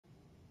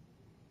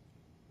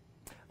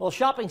Well,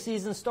 shopping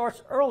season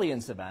starts early in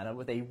Savannah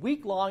with a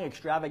week-long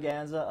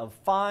extravaganza of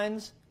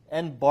finds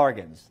and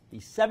bargains. The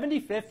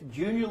 75th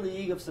Junior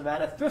League of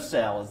Savannah Thrift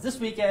Sale is this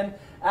weekend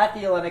at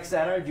the Athletics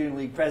Center. Junior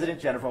League President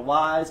Jennifer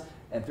Wise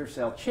and Thrift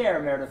Sale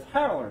Chair Meredith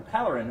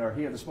Halloran are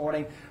here this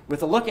morning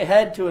with a look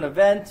ahead to an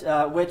event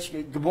which,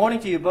 good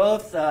morning to you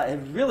both, it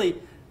really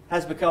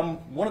has become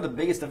one of the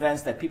biggest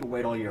events that people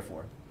wait all year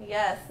for.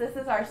 Yes, this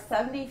is our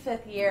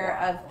 75th year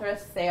of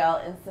Thrift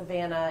Sale in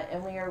Savannah,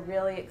 and we are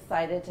really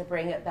excited to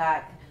bring it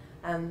back.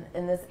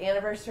 In this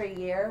anniversary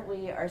year,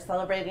 we are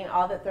celebrating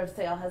all that Thrift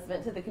Sale has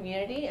meant to the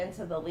community and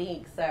to the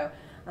league. So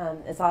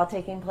it's all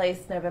taking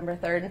place November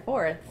 3rd and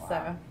 4th. Wow.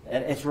 So.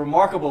 And it's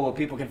remarkable what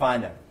people can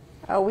find there.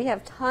 Oh, we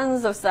have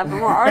tons of stuff, and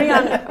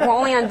we're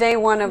only on day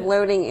one of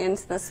loading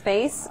into the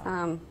space.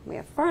 We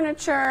have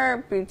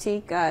furniture,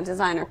 boutique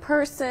designer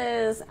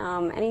purses,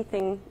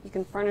 anything you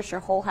can furnish your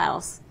whole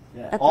house.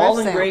 Yeah. All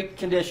in great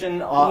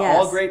condition,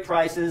 all great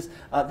prices.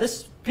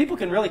 People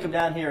can really come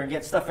down here and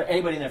get stuff for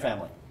anybody in their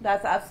family.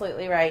 That's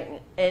absolutely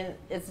right, and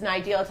it's an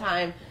ideal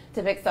time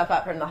to pick stuff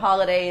up from the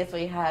holidays.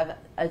 We have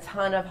a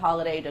ton of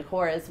holiday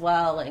decor as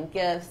well, and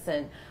gifts,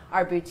 and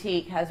our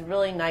boutique has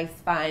really nice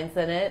finds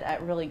in it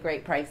at really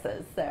great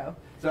prices. So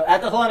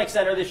at the Athletics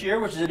Center this year,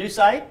 which is a new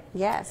site.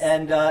 Yes.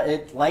 And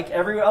it, like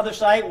every other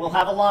site, will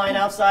have a line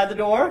outside the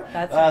door.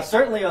 That's right.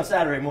 Certainly on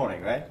Saturday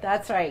morning, right?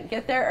 That's right.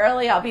 Get there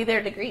early. I'll be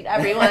there to greet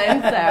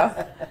everyone.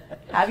 So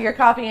have your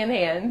coffee in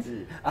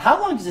hand.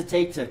 How long does it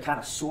take to kind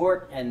of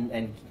sort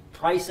and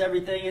price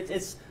everything?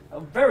 It's a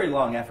very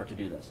long effort to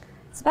do this.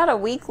 It's about a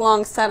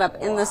week-long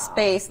setup in the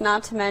space,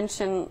 not to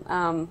mention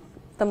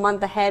the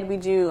month ahead we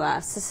do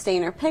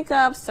sustainer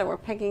pickups, so we're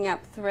picking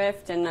up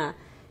thrift and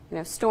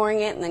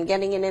storing it and then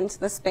getting it into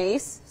the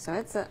space. So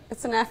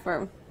it's an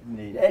effort.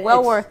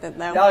 Well worth it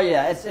though. Oh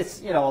yeah,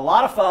 it's a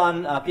lot of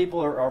fun.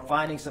 People are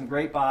finding some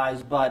great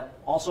buys, but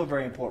also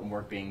very important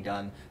work being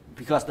done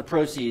because the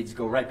proceeds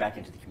go right back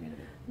into the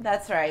community.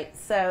 That's right.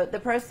 So the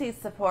proceeds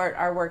support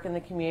our work in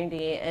the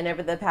community, and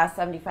over the past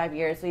 75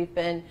 years we've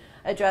been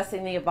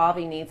addressing the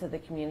evolving needs of the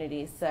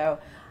community. So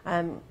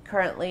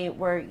currently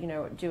we're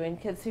doing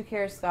Kids Who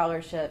Care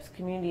scholarships,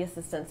 community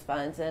assistance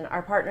funds, and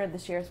our partner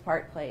this year is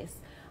Park Place.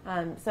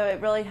 So it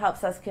really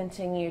helps us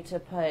continue to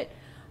put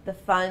the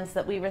funds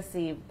that we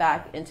receive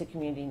back into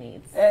community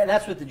needs. And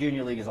that's what the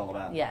Junior League is all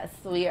about. Yes,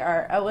 we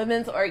are a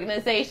women's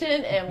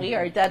organization, and we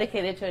are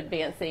dedicated to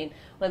advancing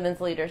women's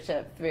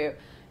leadership through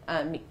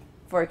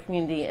for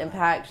community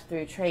impact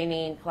through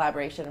training,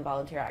 collaboration, and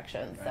volunteer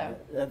action.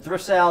 So,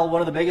 Thrift Sale,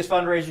 one of the biggest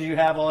fundraisers you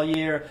have all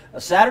year.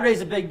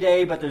 Saturday's a big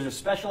day, but there's a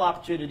special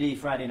opportunity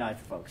Friday night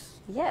for folks.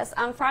 Yes,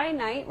 on Friday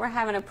night we're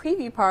having a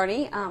preview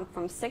party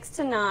from 6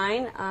 to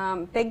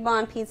 9. Big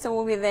Bond Pizza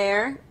will be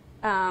there,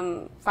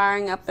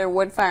 firing up their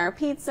wood fire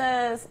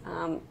pizzas.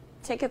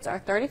 Tickets are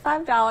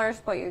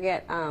 $35, but you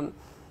get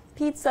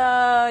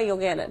pizza, you'll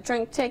get a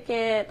drink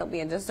ticket, there'll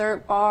be a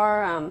dessert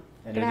bar.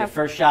 And you get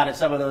first shot at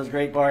some of those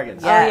great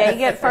bargains. Oh yeah, you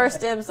get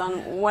first dibs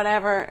on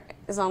whatever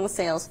is on the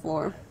sales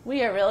floor.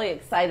 We are really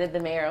excited the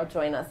mayor will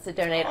join us to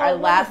donate our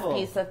last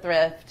piece of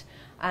thrift,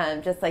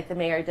 just like the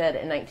mayor did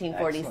in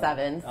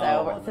 1947. Excellent.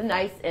 So it's a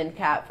nice end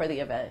cap for the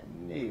event.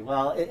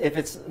 Well, if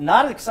it's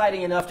not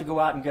exciting enough to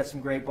go out and get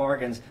some great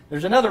bargains,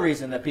 there's another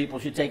reason that people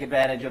should take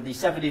advantage of the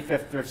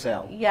 75th Thrift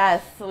Sale.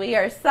 Yes, we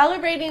are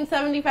celebrating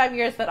 75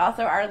 years, but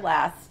also our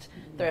last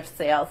thrift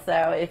sale.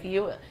 So if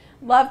you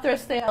love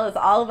thrift sale, as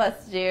all of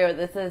us do,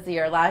 this is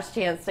your last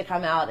chance to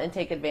come out and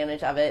take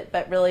advantage of it,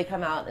 but really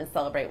come out and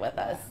celebrate with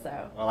us.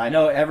 So. Well, I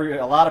know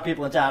a lot of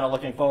people in town are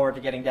looking forward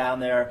to getting down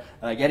there,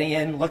 getting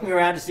in, looking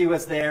around to see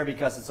what's there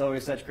because it's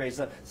always such great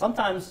stuff.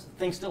 Sometimes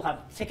things still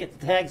have ticket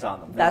tags on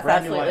them. That's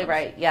absolutely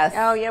right, yes.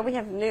 Oh yeah, we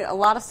have a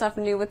lot of stuff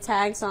new with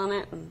tags on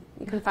it. And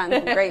you can find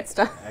some great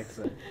stuff.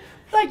 Excellent.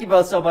 Thank you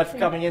both so much for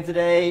coming in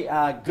today.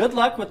 Good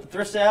luck with the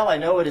thrift sale. I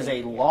know it is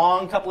a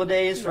long couple of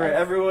days for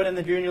everyone in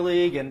the Junior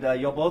League, and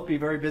you'll both be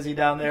very busy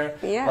down there.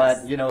 Yes.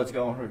 But it's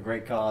going for a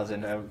great cause,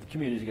 and the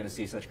community is going to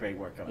see such great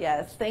work coming.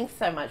 Yes, thanks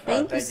so much.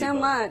 Thank you so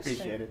much.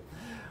 Appreciate it.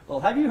 Well,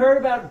 have you heard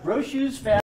about Brochu's